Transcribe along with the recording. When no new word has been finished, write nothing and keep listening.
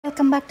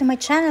Welcome back to my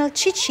channel.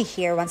 Cheche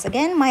here once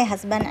again. My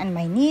husband and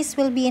my niece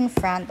will be in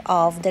front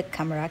of the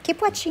camera.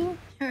 Keep watching.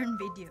 Turn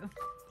video.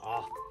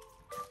 Oh,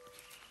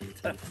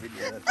 that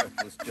video, that's my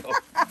first job.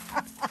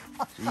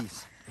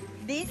 Jeez.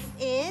 This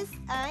is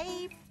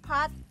a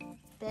pot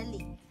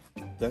belly.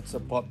 That's a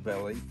pot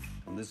belly,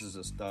 and this is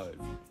a stove.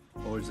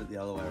 Or is it the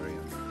other way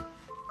around?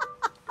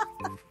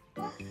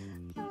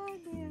 Oh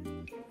dear.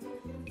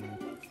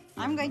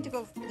 I'm going to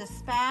go for the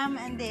spam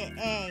and the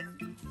egg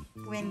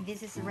when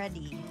this is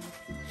ready.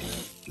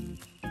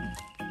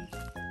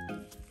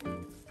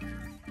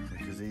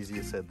 Which is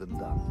easier said than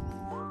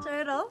done.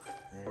 Turtle,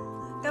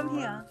 come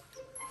here.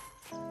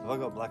 Have I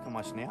got black on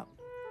my snout?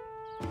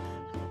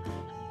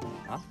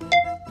 Huh?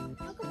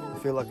 I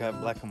feel like I have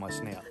black on my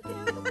snout.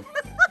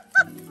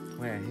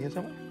 Where, hear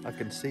something? I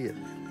can see it.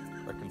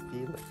 I can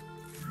feel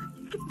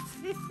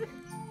it.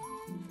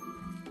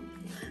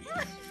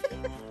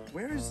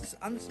 Where is this?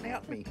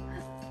 Unsnout me.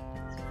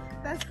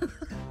 That's Do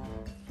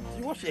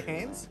you wash your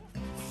hands?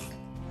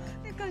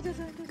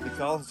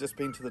 Nicole has just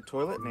been to the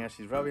toilet. Now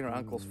she's rubbing her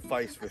uncle's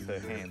face with her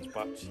hands,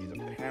 but she's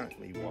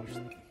apparently washed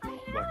them.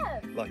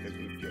 Like a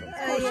good girl.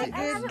 Oh,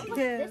 yeah, good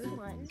girl. This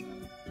one.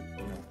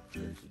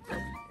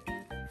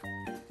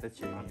 That's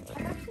your hand.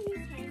 I have to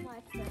use hand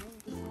wipes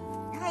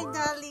though. Hi,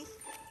 Dolly.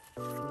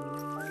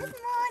 Good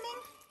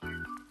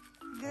morning.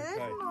 Good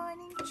Okay.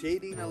 morning.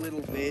 Cheating a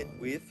little bit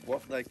with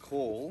what they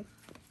call,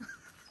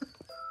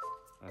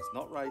 it's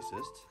not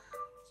racist,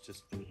 it's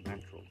just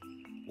natural,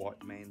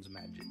 white man's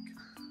magic.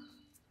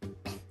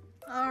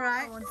 All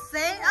right.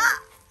 Say,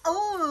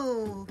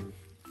 oh,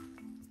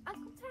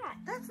 Uncle Pat,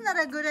 that's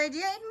not a good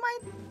idea. It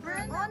might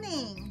burn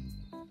awning.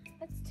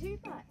 that's too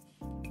much.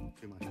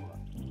 Too much what?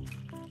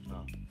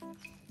 Oh,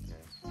 yeah.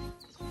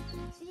 So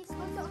you just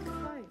left it on the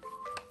phone.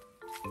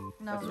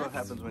 No, That's what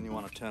happens when you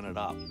want to turn it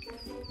up.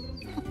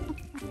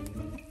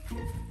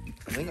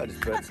 I think I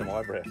just burnt some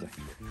eyebrows actually.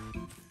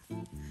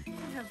 You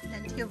have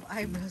plenty of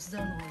eyebrows,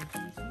 don't worry.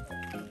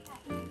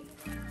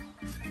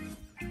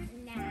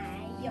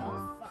 Nah,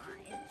 you're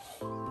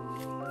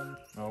fine.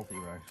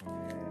 Multiracial,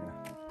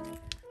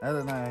 yeah. I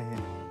don't know.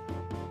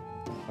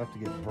 I'll have to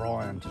get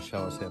Brian to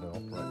show us how to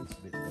operate this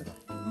a bit better.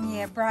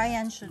 Yeah,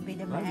 Brian should be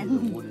the Maybe the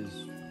man. wood is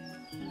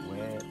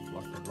wet,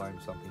 like to blame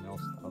something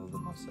else other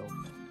than myself.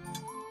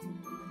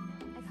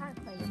 I can't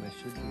play And with there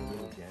should be a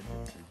little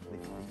gadget to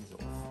lift these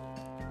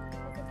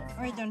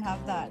off. We don't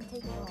have that.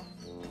 Take it off.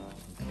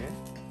 Okay?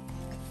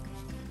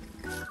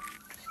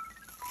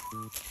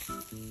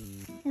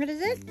 What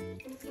is it?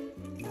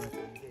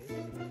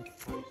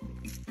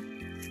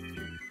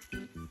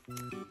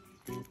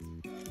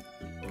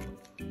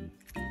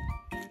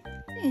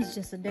 It's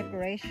just a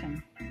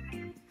decoration.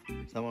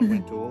 Someone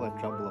went to all that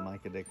trouble to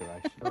make a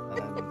decoration. I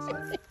don't think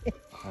so.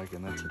 I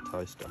reckon that's a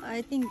toaster.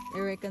 I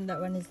reckon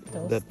that one is a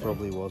toaster. That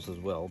probably was as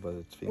well, but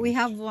it's finished. We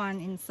have one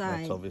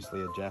inside. That's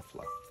obviously a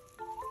jaffler.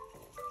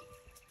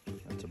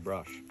 That's a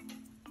brush.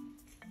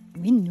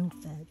 We know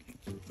that.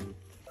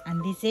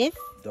 And this is?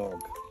 Dog.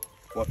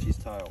 Watch his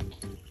tail.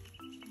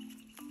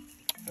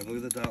 Have a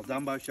look at the tail.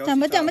 Dumbo, show us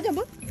Jumbo, your tail. jumbo,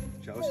 jumbo.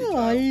 Show us your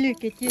Oh, tail.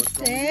 look at your What's wrong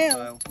with your tail.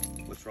 tail?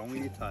 What's wrong with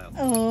your tail?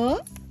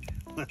 Oh.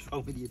 What's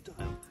wrong with your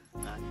tail?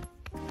 No.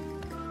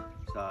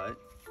 So,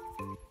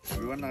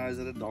 everyone knows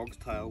that a dog's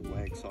tail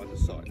wags side to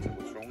side. So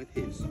what's wrong with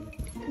his?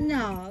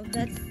 No,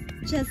 that's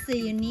just a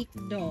unique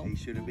dog. He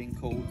should have been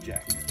called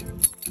Jack.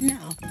 No,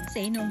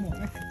 say no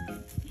more.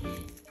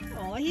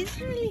 Oh, he's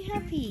really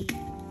happy.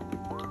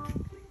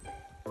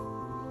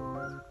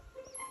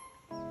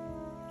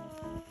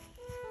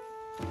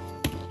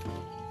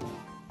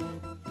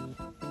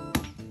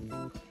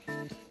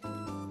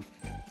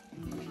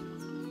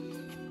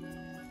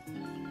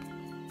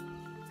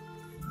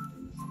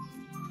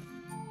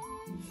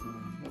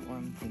 Got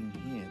one thing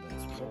here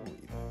that's probably.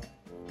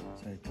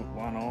 So you put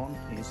one on,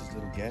 here's his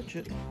little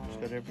gadget, it's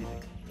got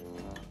everything.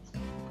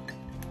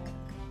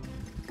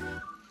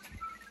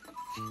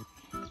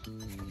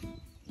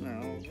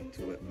 Now, I'll get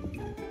to it.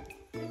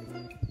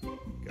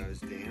 Goes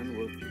down,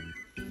 we'll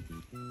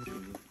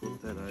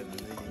put that over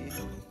there.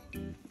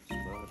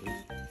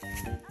 Spiders.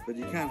 But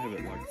you can't have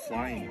it like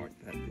flying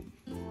like that.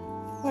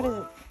 What is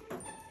it?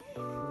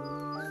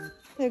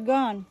 They're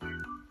gone.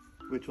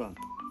 Which one?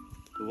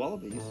 The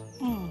wallabies?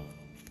 Oh.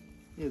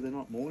 Yeah, they're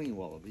not morning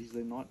wallabies,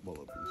 they're night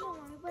wallabies. No,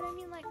 but I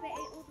mean like they ate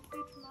all the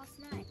food from last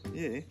night.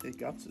 Yeah, they're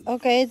gutses.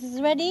 Okay, is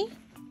this ready?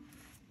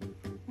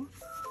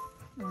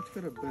 Oh, it's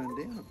got to burn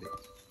down a bit.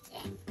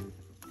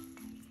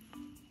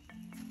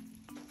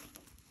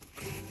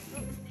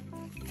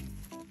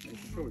 You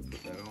should probably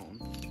put that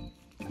on.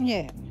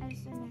 Yeah. I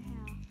just don't know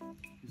how.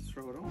 Just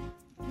throw it on.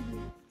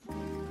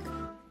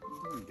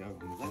 There we go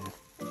with that.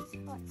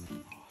 It's hot.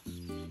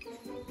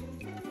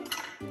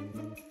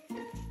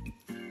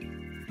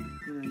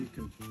 You know, you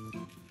can.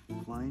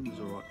 Flames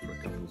are right for a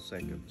couple of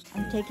seconds.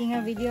 I'm taking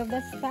a video of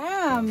the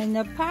spam in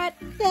the pot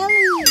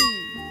belly.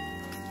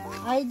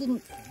 I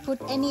didn't put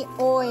any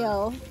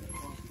oil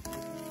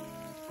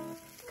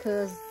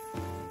because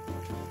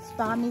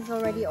spam is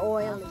already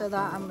oiled. After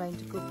that, I'm going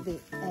to cook the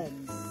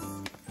eggs.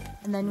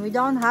 And then we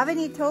don't have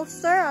any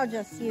toaster. I'll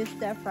just use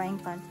the frying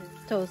pan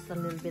to toast a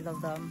little bit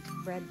of the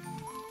bread.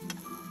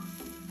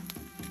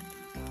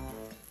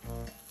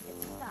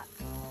 It's stuck.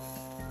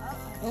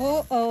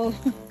 Oh.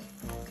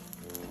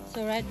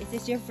 So right, is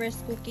this your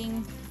first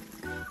cooking?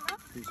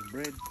 Piece of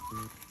bread.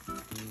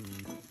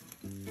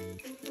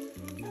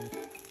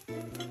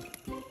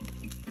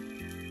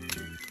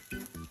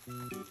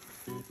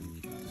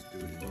 Just do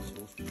it in the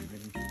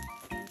saucepan.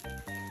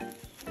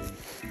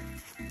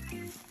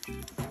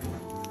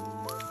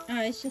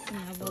 Oh, it's just a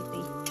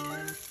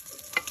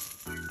novelty.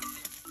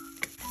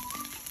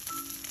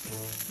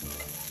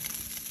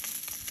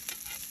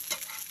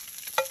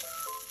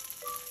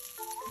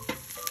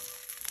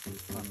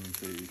 One,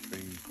 two,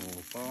 three,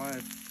 four,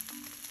 five.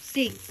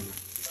 6.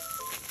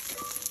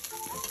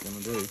 What's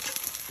gonna do?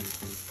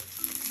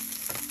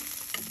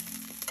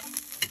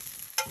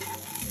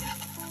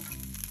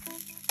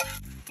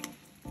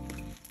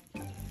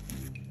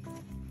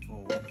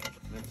 Oh,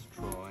 let's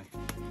try.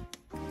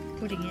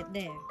 Putting it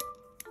there.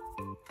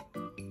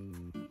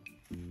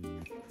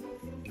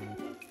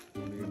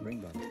 We can bring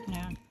butter.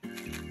 Yeah.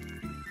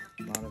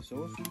 Tomato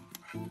sauce.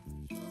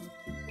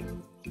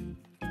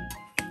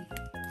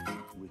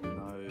 With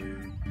no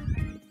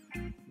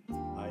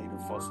aid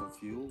of fossil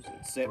fuels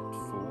except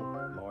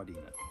for lighting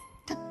it.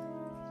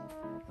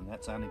 And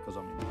that's only because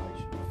I'm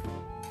impatient.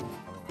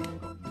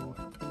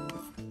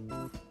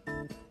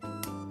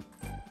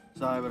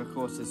 So, but of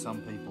course there's some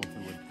people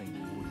who would think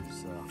wood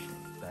is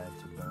bad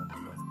to burn,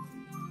 but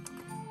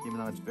even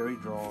though it's very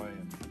dry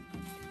and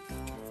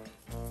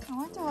I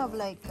want to have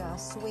like a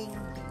swing.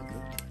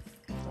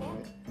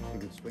 you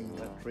could swing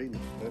that tree,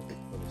 looks perfect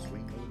for the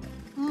swing, wouldn't it?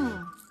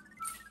 Hmm.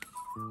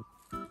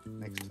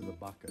 Next to the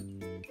bucket. Do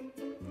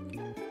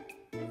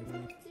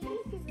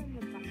you give them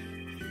the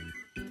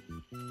bucket?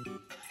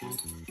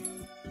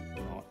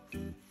 Right.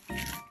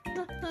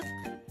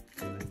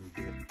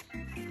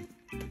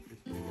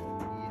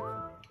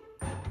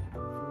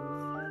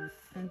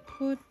 And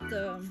put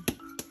the...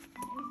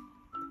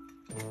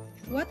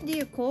 What do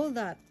you call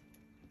that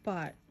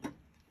part?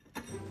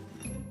 A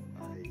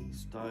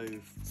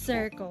stove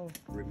Circle.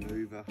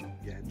 remover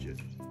gadget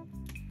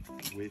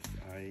with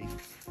a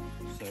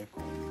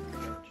circle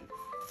gadget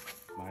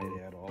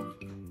made out of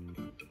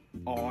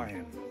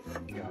iron.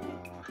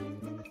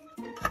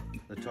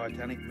 The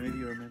Titanic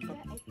movie, remember?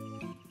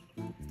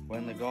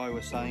 When the guy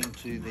was saying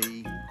to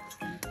the,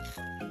 I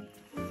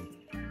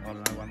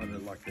don't know, one of the,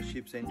 like the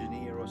ship's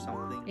engineer or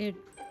something, It's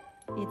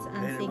and it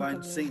unsinkable.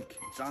 won't sink,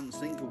 it's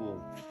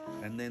unsinkable.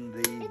 And then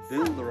the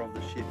builder of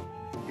the ship,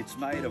 it's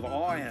made of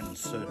iron,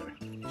 sir.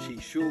 She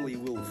surely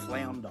will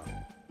flounder,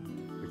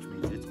 which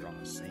means it's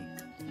gonna sink.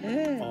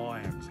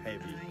 Iron's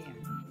heavy.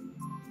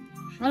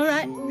 All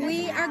right,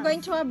 we are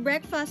going to have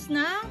breakfast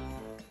now.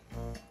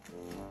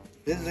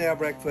 This is our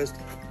breakfast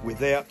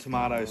without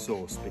tomato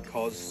sauce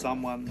because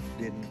someone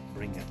didn't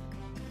bring it.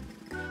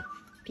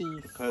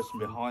 Peace. The person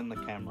behind the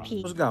camera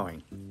Peace. was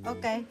going.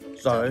 Okay.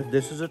 So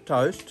this is a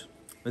toast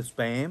with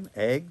spam,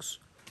 eggs,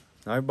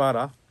 no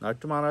butter, no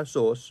tomato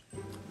sauce.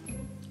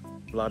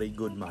 Bloody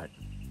good, mate.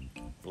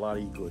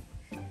 Bloody good.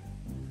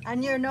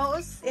 And your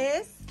nose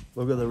is?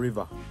 Look at the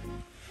river.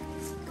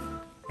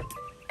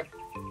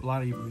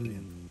 Bloody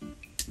brilliant.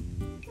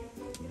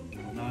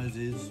 My nose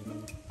is,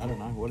 I don't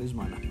know, what is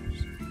my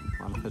nose?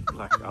 My nose is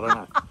black, I don't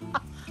know.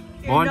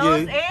 Your Mind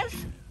nose you,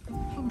 is?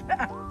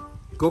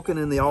 cooking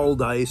in the old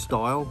days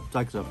style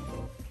takes a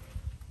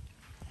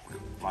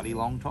bloody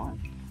long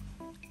time.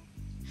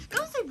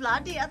 Don't say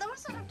bloody,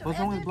 otherwise I have to What's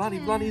wrong with edit bloody?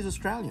 it. Bloody is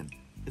Australian.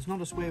 It's not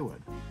a swear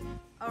word.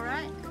 All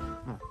right.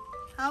 No.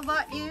 How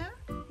about you,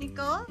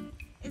 Nicole?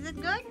 Is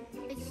it good?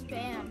 It's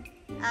spam.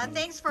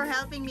 Thanks for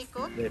helping me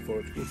cook.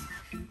 Therefore it's good.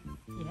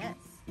 Yes.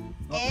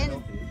 Not And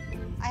healthy.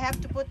 I have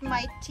to put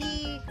my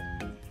tea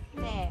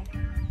there.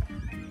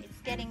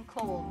 It's getting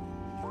cold.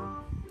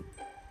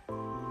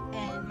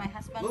 And my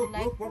husband Look, would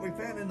like... look what we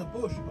found in the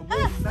bush. A Ah,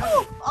 wooden oh,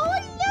 mallet. oh,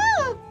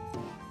 look!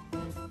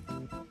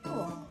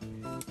 Oh.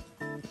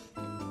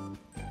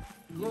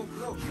 Look,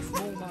 a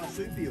small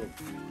marsupial.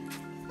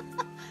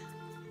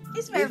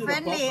 It's very Is it a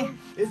friendly. possum?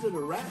 Is it a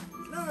rat?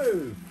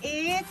 No,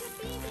 It's...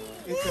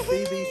 it's a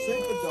BB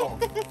super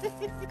dog.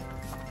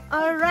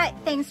 Alright,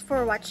 thanks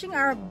for watching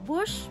our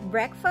bush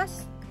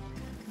breakfast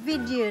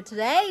video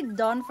today.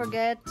 Don't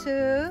forget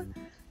to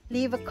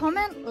leave a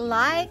comment,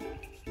 like,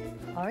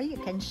 or you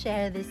can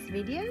share this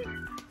video.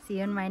 See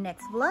you in my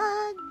next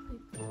vlog.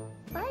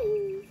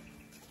 Bye!